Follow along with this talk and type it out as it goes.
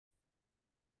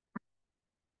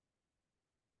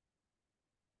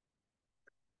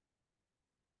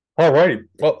All righty.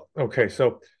 Well, okay.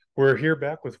 So we're here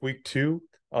back with week two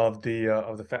of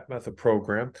the Fat Method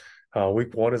program.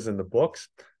 Week one is in the books.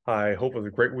 I hope it was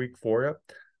a great week for you.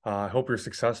 I hope you're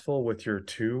successful with your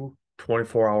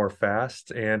 24-hour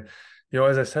fasts. And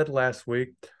as I said last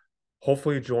week,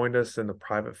 hopefully you joined us in the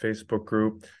private Facebook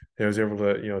group. I was able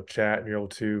to chat and you're able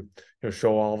to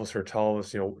show all of us or tell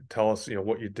us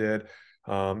what you did,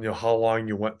 how long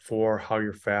you went for, how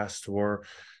your fasts were.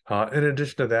 In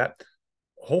addition to that,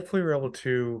 hopefully we're able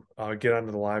to get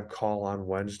onto the live call on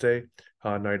Wednesday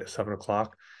night at 7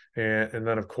 o'clock. And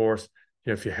then of course,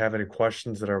 if you have any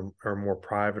questions that are more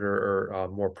private or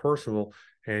more personal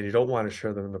and you don't want to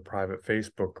share them in the private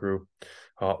Facebook group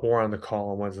or on the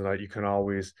call on Wednesday night, you can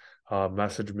always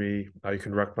message me. You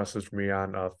can direct message me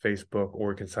on Facebook,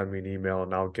 or you can send me an email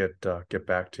and I'll get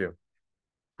back to you.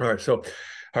 All right. So,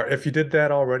 all right, if you did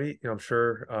that already, I'm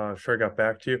sure I got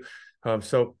back to you.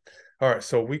 So, all right.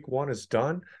 So week one is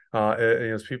done.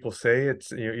 As people say,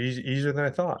 it's easier than I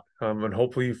thought. And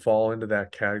hopefully you fall into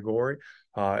that category.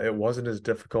 It wasn't as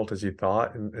difficult as you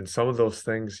thought, and some of those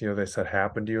things, they said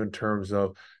happened to you in terms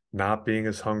of not being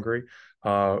as hungry.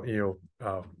 When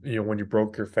you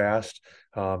broke your fast,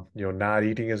 not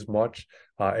eating as much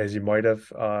as you might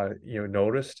have,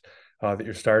 noticed that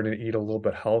you're starting to eat a little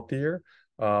bit healthier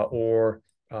or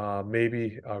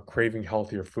maybe craving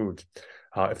healthier foods.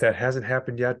 If that hasn't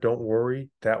happened yet, don't worry,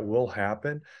 that will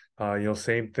happen.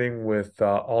 Same thing with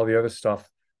all the other stuff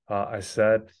I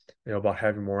said, about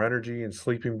having more energy and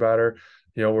sleeping better.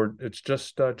 It's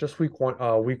just week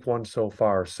one so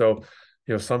far. So,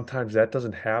 sometimes that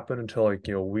doesn't happen until like,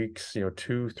 weeks,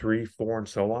 two, three, four, and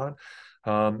so on.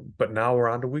 But now we're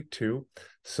on to week two.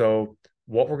 So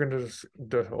what we're going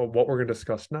to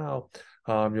discuss now,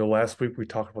 last week we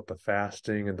talked about the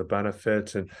fasting and the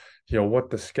benefits and, what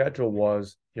the schedule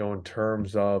was, in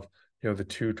terms of, the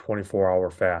 24-hour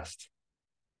fasts.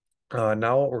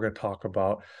 Now what we're going to talk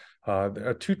about, there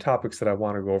are two topics that I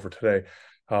want to go over today.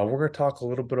 We're going to talk a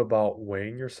little bit about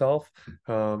weighing yourself.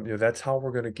 That's how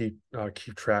we're going to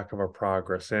keep track of our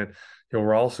progress. And,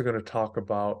 we're also going to talk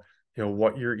about,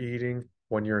 what you're eating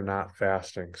when you're not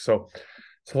fasting. So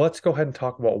let's go ahead and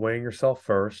talk about weighing yourself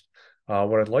first.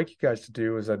 What I'd like you guys to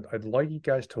do is I'd like you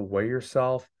guys to weigh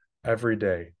yourself every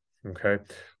day. Okay.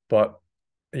 But,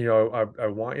 I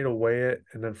want you to weigh it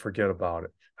and then forget about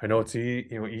it. I know it's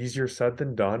easier said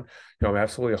than done. I'm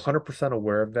absolutely 100%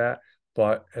 aware of that.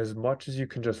 But as much as you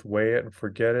can just weigh it and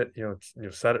forget it,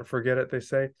 set it and forget it, they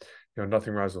say,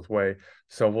 nothing rhymes with weigh.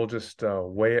 So we'll just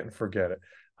weigh it and forget it.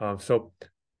 So,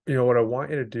 what I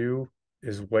want you to do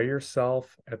is weigh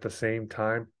yourself at the same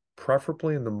time,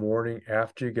 preferably in the morning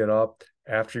after you get up,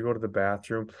 after you go to the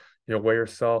bathroom, weigh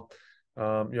yourself.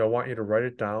 I want you to write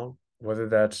it down, whether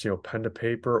that's, pen to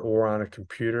paper or on a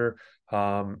computer,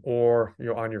 or,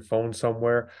 on your phone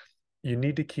somewhere. You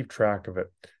need to keep track of it.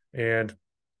 And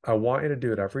I want you to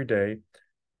do it every day.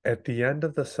 At the end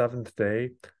of the seventh day,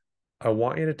 I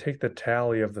want you to take the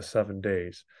tally of the 7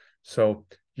 days. So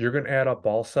you're going to add up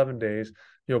all 7 days.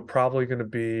 Probably going to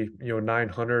be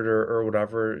 900 or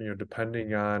whatever,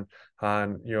 depending on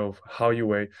how you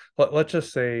weigh. Let's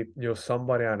just say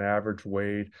somebody on average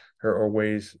weighed or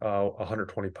weighs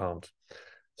 120 pounds.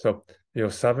 So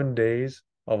 7 days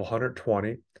of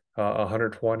 120,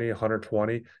 120,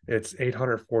 120. It's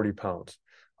 840 pounds.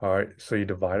 All right. So you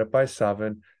divide it by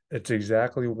seven. It's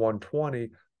exactly 120,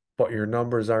 but your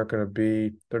numbers aren't going to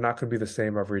be, they're not going to be the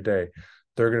same every day.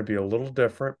 They're going to be a little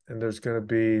different, and there's going to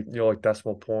be, like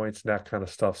decimal points and that kind of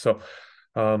stuff.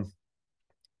 Um,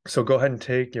 so go ahead and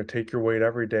take your weight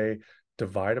every day,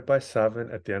 divide it by seven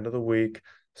at the end of the week.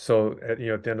 So at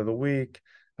the end of the week,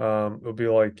 it'll be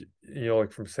like,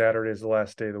 like from Saturday is the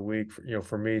last day of the week,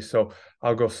 for me. So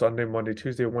I'll go Sunday, Monday,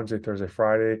 Tuesday, Wednesday, Thursday,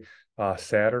 Friday,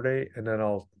 Saturday, and then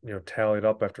I'll, tally it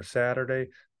up after Saturday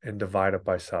and divide it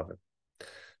by seven.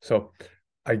 So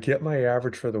I get my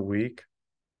average for the week.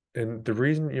 And the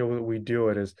reason, we do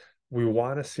it is we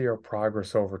want to see our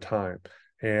progress over time.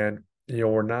 And,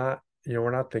 we're not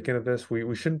thinking of this.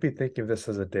 We shouldn't be thinking of this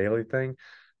as a daily thing.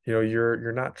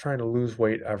 You're not trying to lose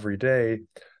weight every day.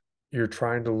 You're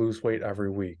trying to lose weight every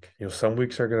week. Some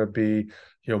weeks are going to be,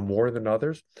 more than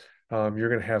others. You're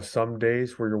going to have some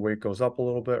days where your weight goes up a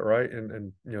little bit, right?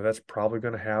 And that's probably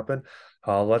going to happen.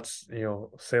 Let's,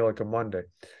 say like a Monday.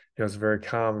 It's very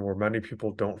common where many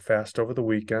people don't fast over the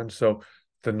weekend. So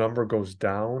the number goes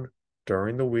down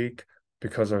during the week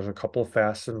because there's a couple of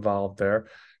fasts involved there.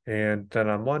 And then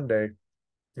on Monday,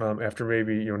 after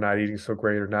maybe not eating so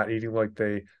great or not eating like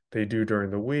they do during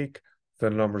the week,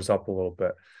 the number's up a little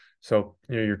bit. So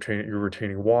you're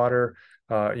retaining water.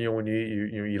 When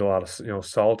you eat a lot of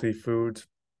salty foods,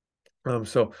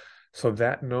 So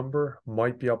that number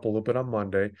might be up a little bit on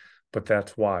Monday, but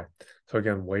that's why. So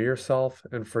again, weigh yourself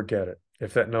and forget it.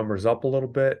 If that number's up a little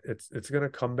bit, it's going to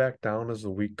come back down as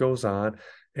the week goes on.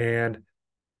 And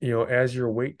as your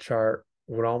weight chart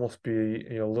would almost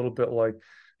be, a little bit like,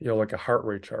 like a heart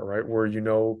rate chart, right? Where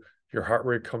your heart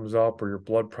rate comes up or your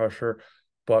blood pressure.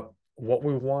 But what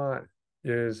we want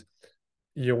is,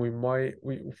 we might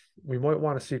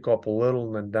want to see it go up a little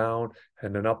and then down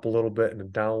and then up a little bit and then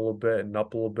down a little bit and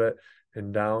up a little bit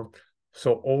and down.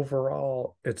 So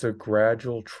overall, it's a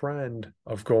gradual trend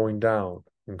of going down.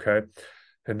 Okay.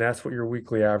 And that's what your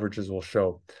weekly averages will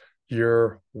show.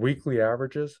 Your weekly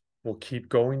averages will keep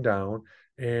going down.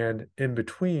 And in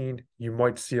between, you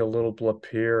might see a little blip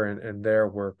here and there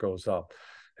where it goes up.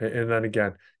 And then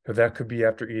again, that could be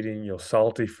after eating,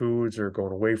 salty foods or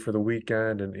going away for the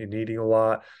weekend and eating a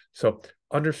lot. So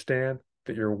understand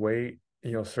that your weight,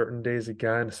 certain days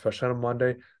again, especially on a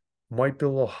Monday, might be a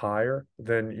little higher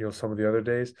than, some of the other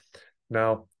days.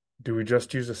 Now, do we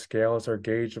just use a scale as our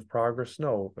gauge of progress?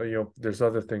 No, there's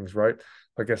other things, right?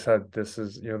 Like I said, this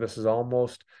is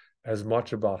almost as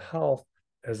much about health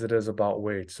as it is about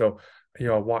weight. So,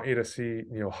 I want you to see,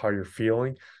 how you're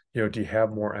feeling. Do you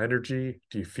have more energy?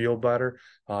 Do you feel better?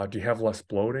 Do you have less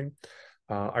bloating?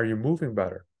 Are you moving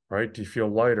better? Right? Do you feel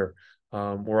lighter?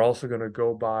 We're also going to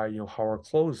go by, how our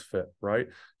clothes fit, right?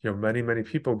 Many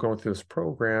people going through this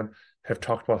program have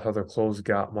talked about how their clothes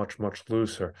got much, much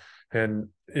looser. And,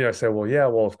 I say, well, yeah,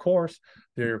 well, of course,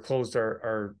 your clothes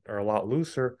are a lot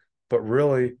looser, but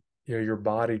really, your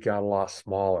body got a lot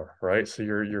smaller, right? So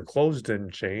your clothes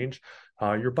didn't change,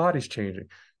 your body's changing.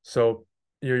 So,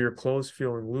 your clothes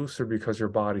feeling looser because your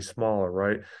body's smaller,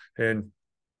 right? And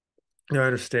I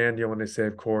understand, when they say,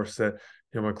 of course, that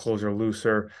my clothes are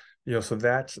looser, so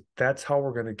that's how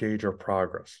we're going to gauge our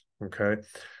progress. Okay,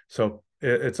 so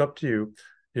it's up to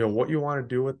you, what you want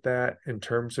to do with that in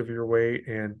terms of your weight,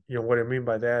 and what I mean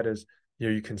by that is,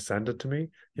 you can send it to me.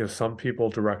 Some people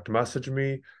direct message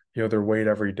me, their weight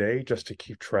every day just to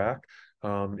keep track.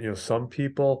 Some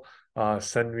people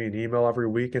send me an email every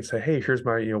week and say, hey, here's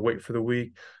my weight for the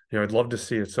week. I'd love to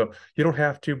see it. So you don't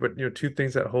have to, but two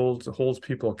things that holds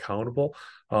people accountable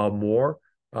more.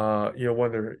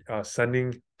 When they're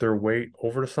sending their weight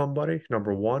over to somebody,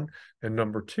 number one, and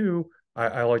number two,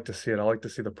 I like to see it. I like to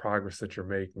see the progress that you're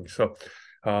making. So,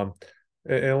 um,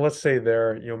 and let's say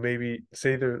maybe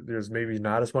say there's maybe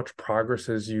not as much progress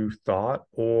as you thought,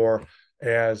 or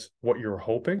as what you're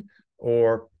hoping,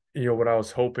 or what I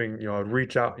was hoping, I'd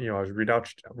reach out, I'd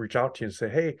reach out to you and say,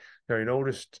 hey, I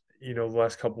noticed, the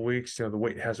last couple of weeks, the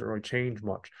weight hasn't really changed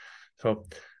much. So,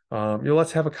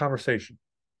 let's have a conversation.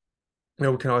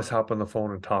 We can always hop on the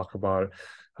phone and talk about it.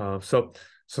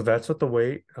 So that's what the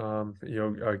weight,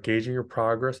 gauging your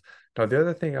progress. Now, the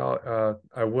other thing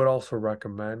I would also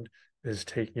recommend is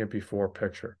taking a before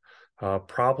picture. I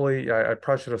probably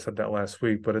should have said that last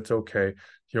week, but it's okay.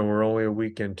 We're only a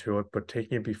week into it, but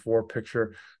taking a before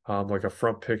picture, like a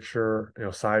front picture,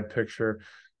 side picture,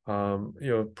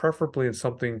 preferably in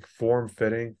something form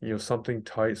fitting, something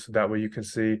tight, so that way you can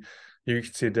see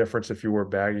a difference. If you wear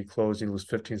baggy clothes, you lose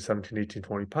 15, 17, 18,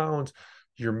 20 pounds,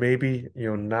 you're maybe,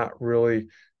 not really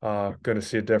going to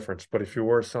see a difference. But if you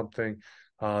wear something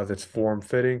that's form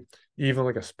fitting, even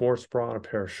like a sports bra and a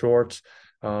pair of shorts,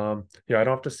 I don't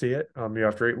have to see it.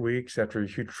 After 8 weeks, after a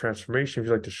huge transformation, if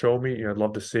you'd like to show me, I'd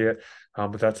love to see it.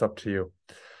 But that's up to you.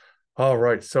 All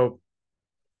right. So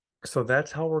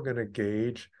that's how we're going to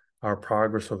gauge our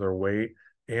progress with our weight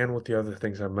and with the other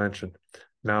things I mentioned.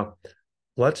 Now,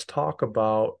 let's talk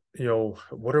about,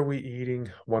 what are we eating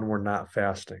when we're not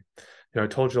fasting? I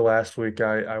told you last week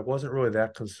I wasn't really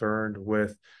that concerned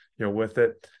with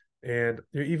it. And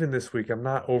even this week, I'm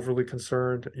not overly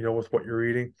concerned, with what you're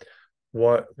eating.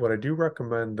 What I do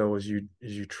recommend though is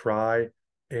you try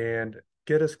and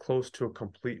get as close to a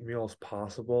complete meal as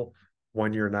possible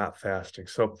when you're not fasting.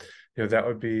 So, that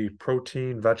would be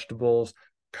protein, vegetables,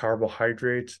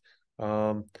 carbohydrates,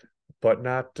 um, but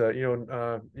not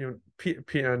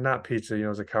not pizza,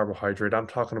 as a carbohydrate. I'm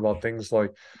talking about things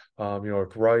like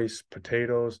like rice,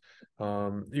 potatoes.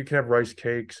 You can have rice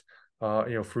cakes.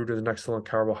 Fruit is an excellent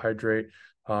carbohydrate.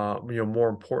 More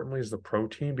importantly is the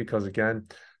protein, because again,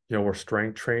 we're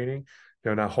strength training.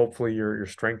 Now hopefully you're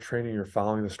strength training, you're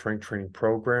following the strength training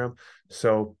program.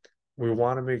 So we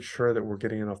want to make sure that we're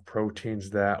getting enough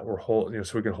proteins that we're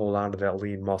so we can hold on to that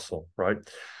lean muscle, right?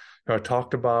 I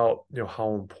talked about,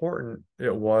 how important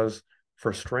it was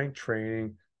for strength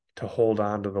training to hold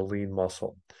on to the lean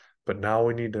muscle, but now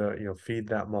we need to, feed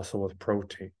that muscle with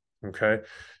protein. Okay,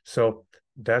 so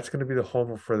that's going to be the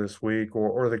homework for this week,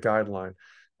 or the guideline.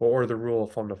 or the rule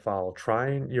of thumb to follow. Try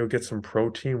and get some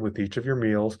protein with each of your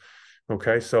meals.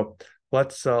 Okay, so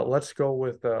let's go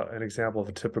with an example of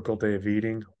a typical day of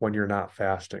eating when you're not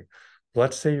fasting.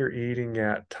 Let's say you're eating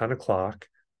at 10 o'clock,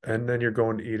 and then you're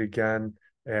going to eat again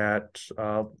at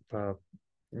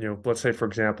let's say for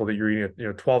example that you're eating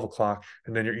at 12 o'clock,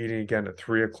 and then you're eating again at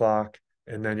 3 o'clock,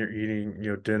 and then you're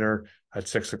eating dinner at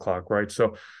 6 o'clock, right?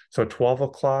 So 12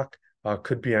 o'clock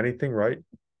could be anything, right?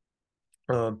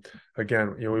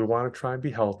 Again, we want to try and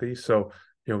be healthy. So,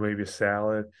 maybe a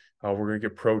salad. We're going to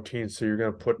get protein. So you're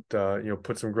going to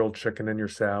put some grilled chicken in your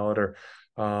salad, or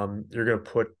you're going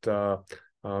to put,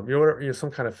 whatever,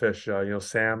 some kind of fish,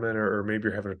 salmon, or maybe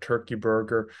you're having a turkey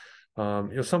burger,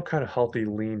 some kind of healthy,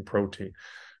 lean protein.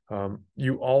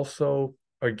 You also,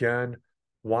 again,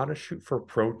 want to shoot for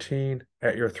protein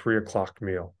at your 3 o'clock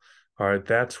meal. All right,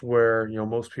 that's where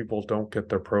most people don't get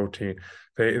their protein.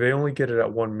 They only get it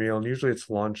at one meal, and usually it's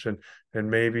lunch and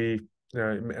maybe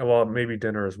maybe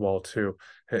dinner as well too.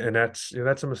 And that's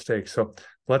a mistake. So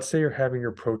let's say you're having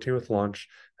your protein with lunch,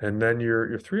 and then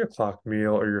your 3 o'clock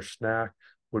meal or your snack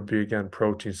would be again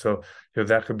protein. So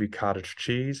that could be cottage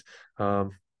cheese. I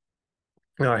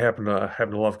happen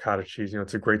to love cottage cheese.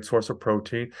 It's a great source of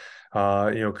protein.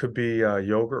 It could be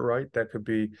yogurt, right? That could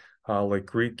be like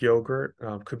Greek yogurt.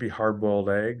 Could be hard-boiled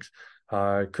eggs.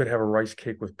 Could have a rice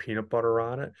cake with peanut butter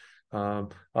on it.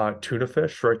 Tuna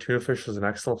fish, right? Tuna fish is an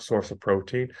excellent source of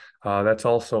protein. That's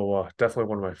also definitely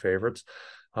one of my favorites.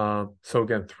 So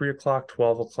again, 3 o'clock,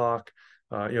 12 o'clock.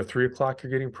 3 o'clock,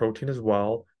 you're getting protein as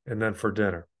well, and then for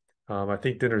dinner. I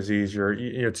think dinner's easier.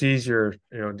 It's easier,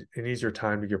 an easier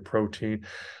time to get protein.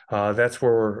 That's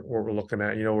where we're looking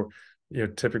at.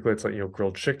 Typically it's like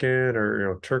grilled chicken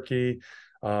or turkey,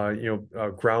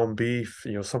 ground beef,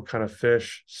 some kind of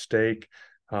fish, steak.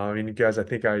 I mean, you guys, I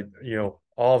think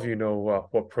all of you know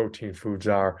what protein foods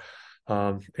are,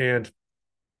 and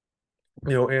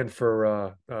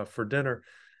for dinner,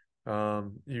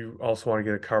 you also want to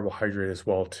get a carbohydrate as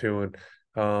well too,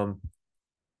 and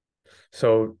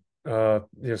so,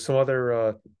 some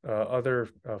other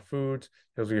foods,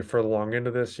 as we get further along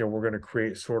into this, we're going to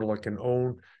create sort of like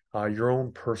your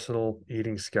own personal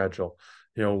eating schedule.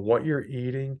 What you're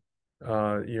eating,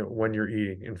 when you're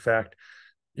eating. In fact,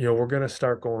 we're going to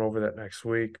start going over that next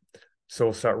week. So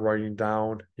we'll start writing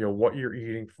down, what you're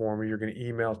eating for me. You're going to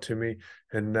email to me,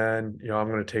 and then, I'm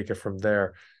going to take it from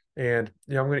there. And,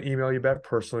 I'm going to email you back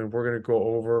personally. We're going to go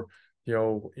over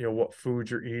what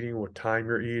foods you're eating, what time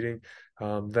you're eating.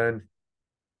 Then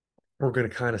we're going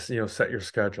to kind of set your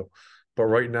schedule. But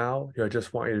right now, I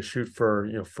just want you to shoot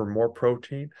for more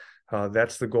protein.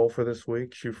 That's the goal for this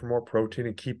week. Shoot for more protein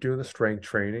and keep doing the strength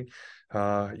training.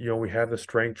 We have the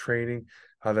strength training.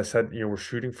 That said, we're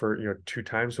shooting for 2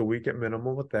 times a week at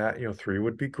minimum with that. 3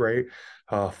 would be great.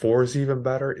 4 is even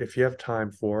better if you have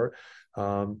time for it.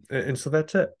 And so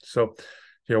that's it. So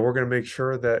we're going to make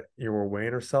sure that we're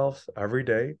weighing ourselves every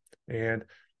day, and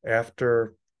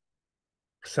after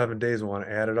 7 days, we want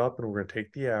to add it up, and we're going to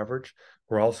take the average.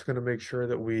 We're also going to make sure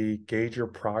that we gauge your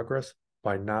progress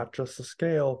by not just the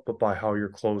scale, but by how your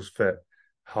clothes fit,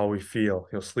 how we feel,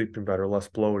 sleeping better, less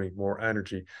bloating, more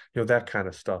energy, that kind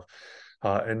of stuff.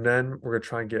 And then we're going to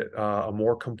try and get a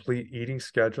more complete eating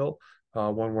schedule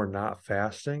when we're not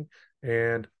fasting,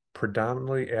 and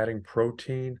predominantly adding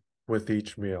protein with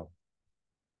each meal.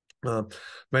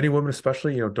 Many women,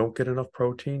 especially, don't get enough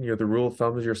protein. The rule of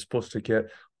thumb is you're supposed to get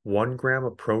 1 gram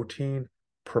of protein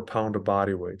per pound of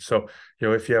body weight. So,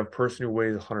 if you have a person who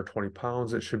weighs 120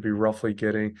 pounds, it should be roughly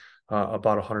getting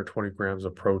about 120 grams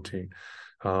of protein,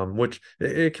 which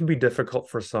it can be difficult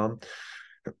for some.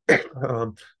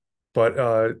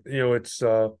 But it's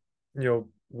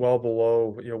well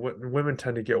below. Women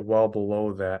tend to get well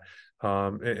below that,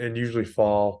 and usually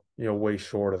fall way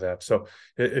short of that. So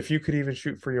if you could even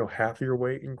shoot for half of your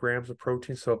weight in grams of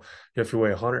protein, so if you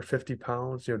weigh 150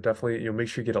 pounds, definitely make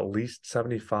sure you get at least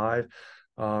 75,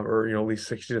 or at least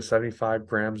 60 to 75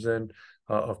 grams in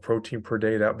of protein per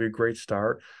day. That would be a great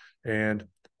start. And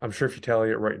I'm sure if you tally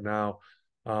it right now,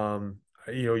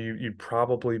 you'd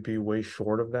probably be way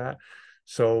short of that.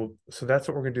 So that's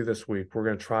what we're going to do this week. We're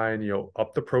going to try and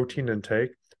up the protein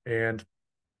intake. And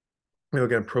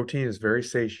again, protein is very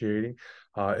satiating.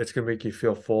 It's going to make you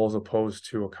feel full as opposed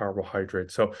to a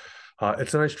carbohydrate. So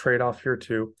it's a nice trade-off here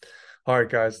too. All right,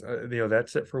 guys,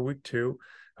 that's it for week 2.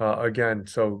 Again,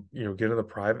 so get in the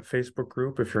private Facebook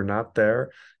group if you're not there.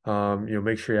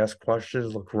 Make sure you ask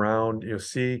questions, look around,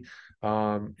 see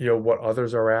what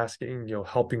others are asking,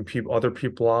 helping other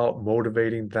people out,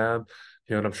 motivating them,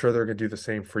 and I'm sure they're going to do the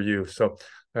same for you. So,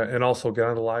 and also get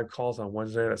on the live calls on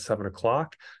Wednesday at 7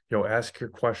 o'clock. Ask your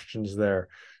questions there.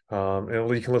 And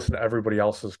you can listen to everybody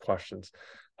else's questions.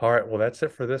 All right, well, that's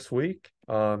it for this week.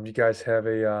 You guys have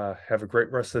a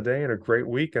great rest of the day and a great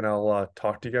week, and I'll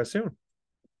talk to you guys soon.